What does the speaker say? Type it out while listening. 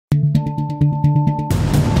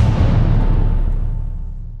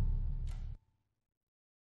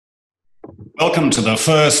Welcome to the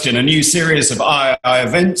first in a new series of II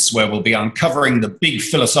events where we'll be uncovering the big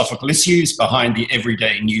philosophical issues behind the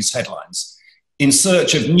everyday news headlines in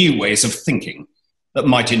search of new ways of thinking that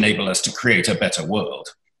might enable us to create a better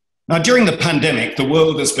world. Now, during the pandemic, the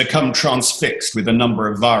world has become transfixed with a number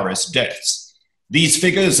of virus deaths. These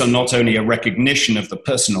figures are not only a recognition of the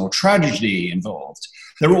personal tragedy involved,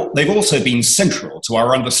 they've also been central to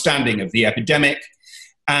our understanding of the epidemic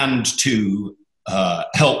and to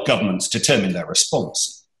help governments determine their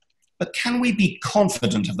response. But can we be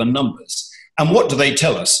confident of the numbers? And what do they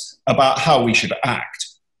tell us about how we should act?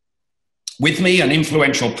 With me, an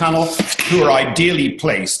influential panel who are ideally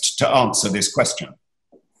placed to answer this question.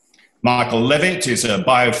 Michael Levitt is a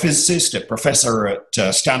biophysicist, a professor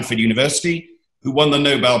at Stanford University, who won the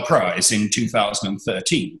Nobel Prize in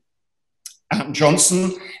 2013. Anne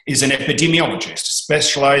Johnson is an epidemiologist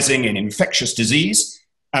specializing in infectious disease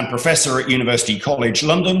and professor at University College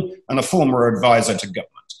London and a former advisor to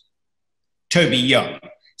government. Toby Young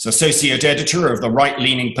is associate editor of the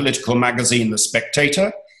right-leaning political magazine The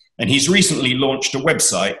Spectator, and he's recently launched a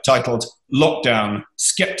website titled Lockdown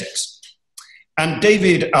Skeptics. And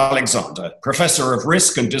David Alexander, professor of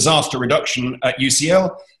risk and disaster reduction at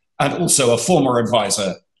UCL, and also a former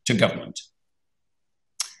advisor to government.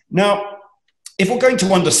 Now, if we're going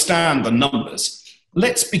to understand the numbers,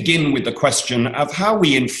 let's begin with the question of how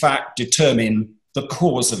we in fact determine the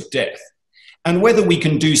cause of death and whether we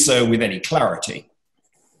can do so with any clarity.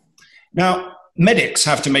 Now, medics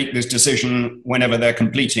have to make this decision whenever they're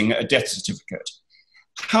completing a death certificate.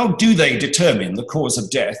 How do they determine the cause of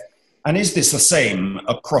death, and is this the same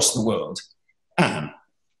across the world? Anne?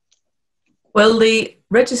 Well, the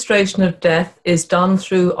registration of death is done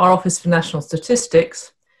through our Office for National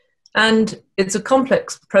Statistics, and it's a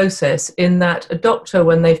complex process in that a doctor,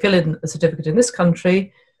 when they fill in a certificate in this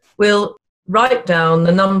country, will write down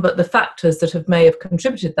the factors that may have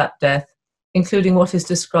contributed to that death, including what is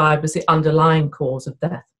described as the underlying cause of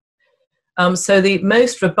death. So the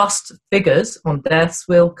most robust figures on deaths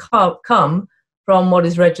will come from what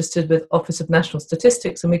is registered with Office of National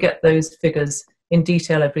Statistics, and we get those figures in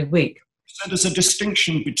detail every week. So there's a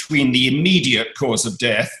distinction between the immediate cause of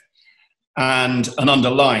death and an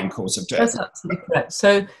underlying cause of death. That's absolutely correct.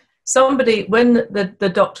 So when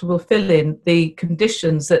the doctor will fill in the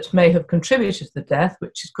conditions that may have contributed to the death,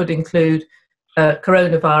 which could include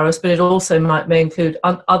coronavirus, but it also may include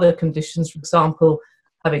other conditions, for example,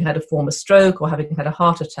 having had a former stroke or having had a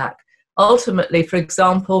heart attack. Ultimately, for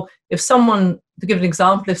example, if somebody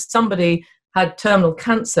had terminal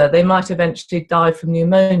cancer, they might eventually die from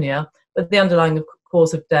pneumonia, but the underlying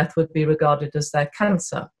cause of death would be regarded as their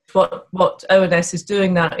cancer. What ONS is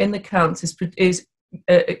doing now in the counts is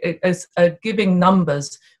giving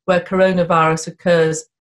numbers where coronavirus occurs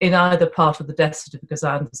in either part of the death certificate, as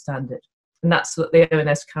I understand it. And that's what the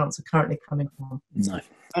ONS counts are currently coming from. No.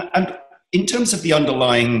 And in terms of the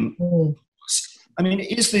underlying, I mean,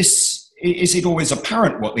 is it always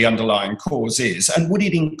apparent what the underlying cause is? And would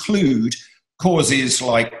it include causes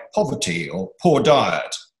like poverty or poor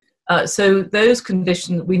diet? So those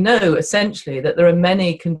conditions, we know essentially that there are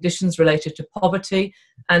many conditions related to poverty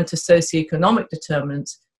and to socioeconomic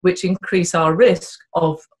determinants which increase our risk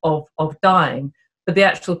of dying. But the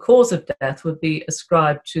actual cause of death would be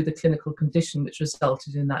ascribed to the clinical condition which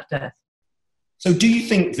resulted in that death. So do you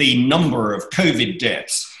think the number of COVID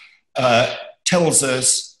deaths tells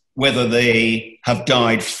us whether they have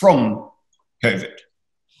died from COVID?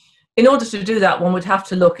 In order to do that, one would have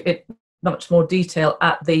to look at much more detail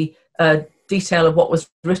at the detail of what was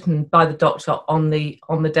written by the doctor on the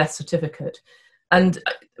death certificate. And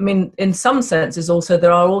I mean, in some senses also,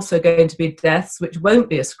 there are also going to be deaths which won't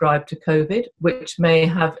be ascribed to COVID,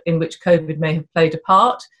 in which COVID may have played a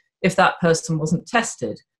part if that person wasn't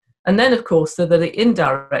tested. And then, of course, the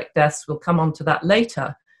indirect deaths will come onto that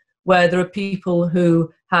later, where there are people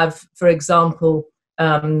who have, for example,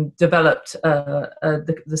 developed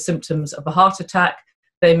the symptoms of a heart attack.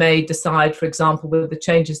 They may decide, for example, with the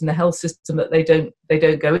changes in the health system, that they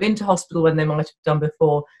don't go into hospital when they might have done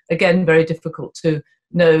before. Again, very difficult to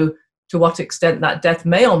know to what extent that death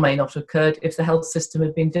may or may not have occurred if the health system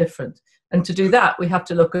had been different. And to do that, we have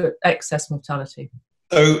to look at excess mortality.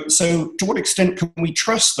 So to what extent can we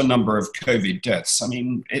trust the number of COVID deaths? I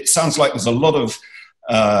mean, it sounds like there's a lot of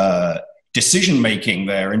decision-making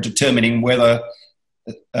there in determining whether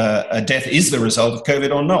a death is the result of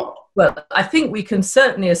COVID or not. Well, I think we can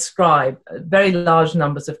certainly ascribe very large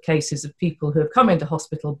numbers of cases of people who have come into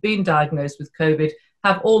hospital, been diagnosed with COVID,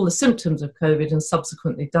 have all the symptoms of COVID and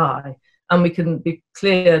subsequently die. And we can be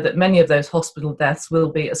clear that many of those hospital deaths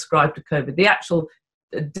will be ascribed to COVID. The actual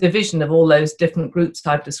division of all those different groups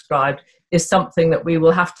I've described is something that we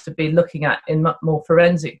will have to be looking at in much more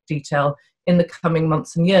forensic detail in the coming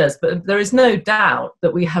months and years. But there is no doubt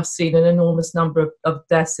that we have seen an enormous number of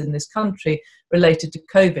deaths in this country related to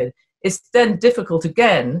COVID. It's then difficult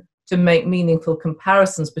again to make meaningful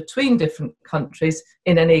comparisons between different countries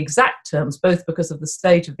in any exact terms, both because of the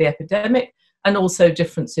stage of the epidemic and also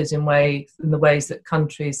differences in the ways that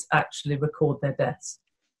countries actually record their deaths.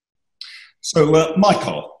 So,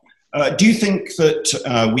 Michael, do you think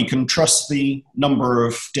that we can trust the number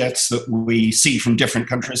of deaths that we see from different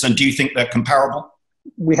countries, and do you think they're comparable?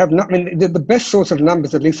 We have not. I mean, the best source of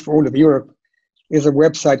numbers, at least for all of Europe, is a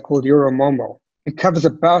website called Euromomo. It covers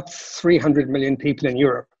about 300 million people in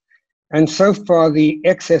Europe. And so far, the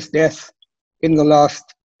excess death in the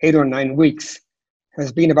last 8 or 9 weeks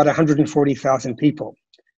has been about 140,000 people,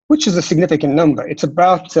 which is a significant number. It's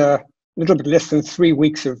about a little bit less than 3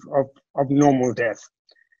 weeks of normal death.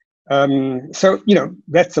 So, you know,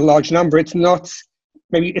 that's a large number. It's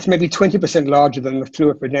maybe 20% larger than the flu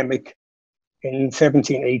epidemic in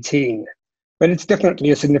 1718, but it's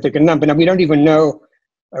definitely a significant number. Now, we don't even know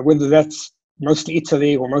whether that's mostly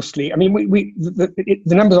Italy or mostly, I mean, the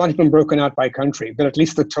numbers aren't even broken out by country, but at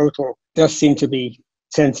least the total does seem to be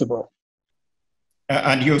sensible.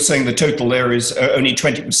 And you're saying the total there is only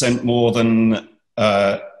 20% more than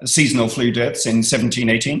seasonal flu deaths in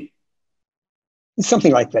 1718?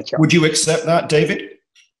 Something like that, yeah. Would you accept that, David?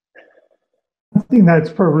 I think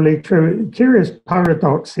that's probably true. Curious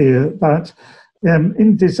paradox here that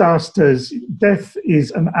in disasters, death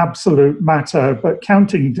is an absolute matter, but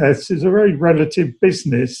counting deaths is a very relative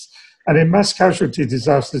business. And in mass casualty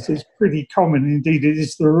disasters, it's pretty common. Indeed, it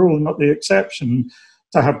is the rule, not the exception,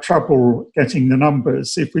 to have trouble getting the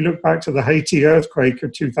numbers. If we look back to the Haiti earthquake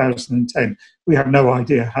of 2010, we have no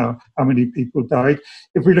idea how many people died.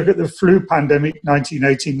 If we look at the flu pandemic,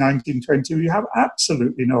 1918, 1920, we have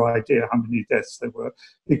absolutely no idea how many deaths there were,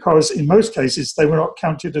 because in most cases, they were not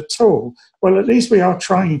counted at all. Well, at least we are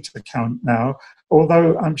trying to count now,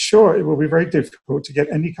 although I'm sure it will be very difficult to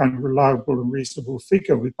get any kind of reliable and reasonable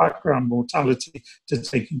figure with background mortality to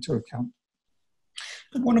take into account.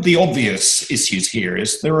 One of the obvious issues here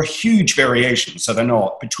is there are huge variations, so they're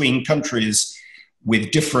not, between countries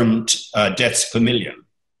with different deaths per million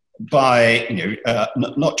by,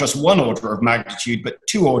 not just one order of magnitude, but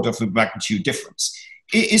 2 orders of magnitude difference.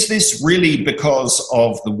 Is this really because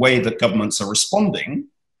of the way that governments are responding,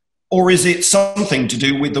 or is it something to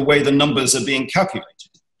do with the way the numbers are being calculated?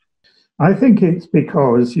 I think it's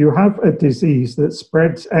because you have a disease that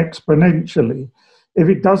spreads exponentially. If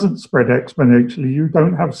it doesn't spread exponentially, you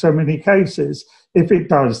don't have so many cases. If it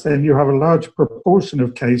does, then you have a large proportion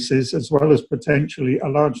of cases as well as potentially a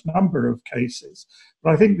large number of cases.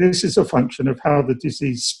 But I think this is a function of how the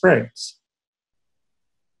disease spreads.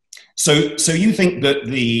 So you think that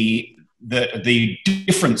the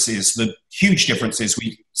differences, the huge differences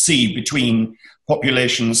we see between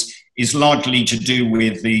populations is largely to do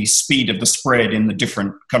with the speed of the spread in the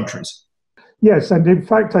different countries? Yes, and in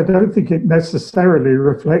fact, I don't think it necessarily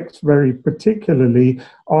reflects very particularly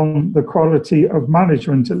on the quality of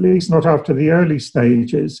management, at least not after the early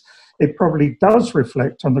stages. It probably does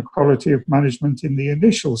reflect on the quality of management in the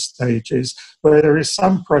initial stages, where there is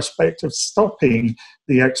some prospect of stopping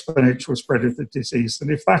the exponential spread of the disease.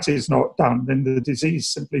 And if that is not done, then the disease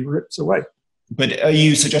simply rips away. But are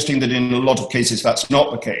you suggesting that in a lot of cases that's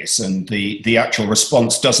not the case and the actual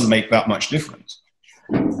response doesn't make that much difference?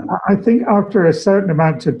 I think after a certain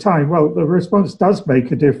amount of time, well, the response does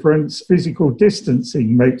make a difference. Physical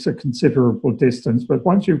distancing makes a considerable distance. But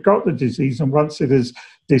once you've got the disease and once it is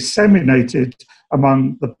disseminated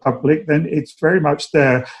among the public, then it's very much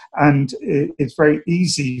there and it's very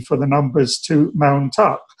easy for the numbers to mount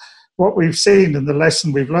up. What we've seen and the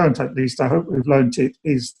lesson we've learned, at least I hope we've learned it,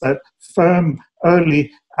 is that firm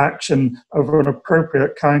early action of an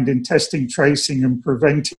appropriate kind in testing, tracing and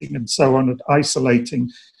preventing and so on and isolating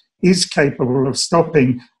is capable of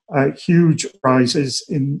stopping huge rises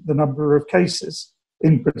in the number of cases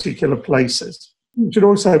in particular places. You should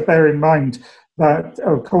also bear in mind that,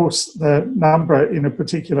 of course, the number in a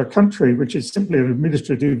particular country, which is simply an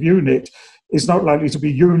administrative unit, is not likely to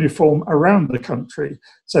be uniform around the country.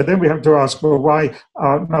 So then we have to ask, well, why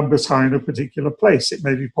are numbers high in a particular place? It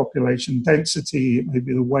may be population density, it may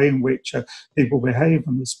be the way in which people behave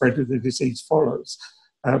and the spread of the disease follows.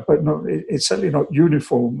 But no, it's certainly not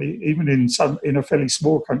uniform, even in a fairly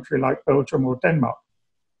small country like Belgium or Denmark.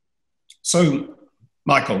 So,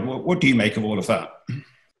 Michael, what do you make of all of that?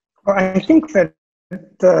 Well, I think that,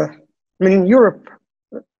 in Europe,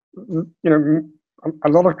 a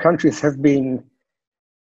lot of countries have been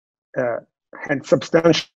had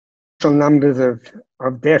substantial numbers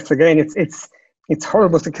of deaths. Again, it's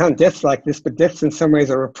horrible to count deaths like this, but deaths in some ways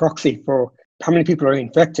are a proxy for how many people are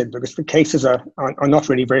infected, because the cases are not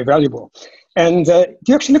really very valuable. And if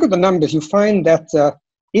you actually look at the numbers, you find that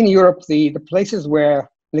in Europe, the places where,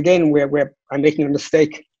 and again, where I'm making a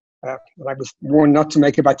mistake, I was warned not to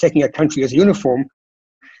make it by taking a country as uniform,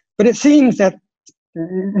 but it seems that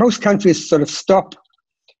most countries sort of stop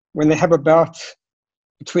when they have about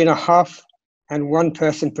between 0.5 and 1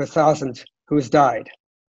 person per 1,000 who has died.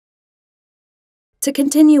 To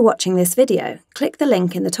continue watching this video, click the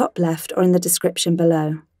link in the top left or in the description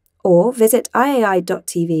below, or visit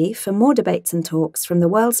iai.tv for more debates and talks from the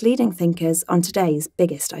world's leading thinkers on today's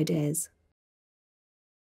biggest ideas.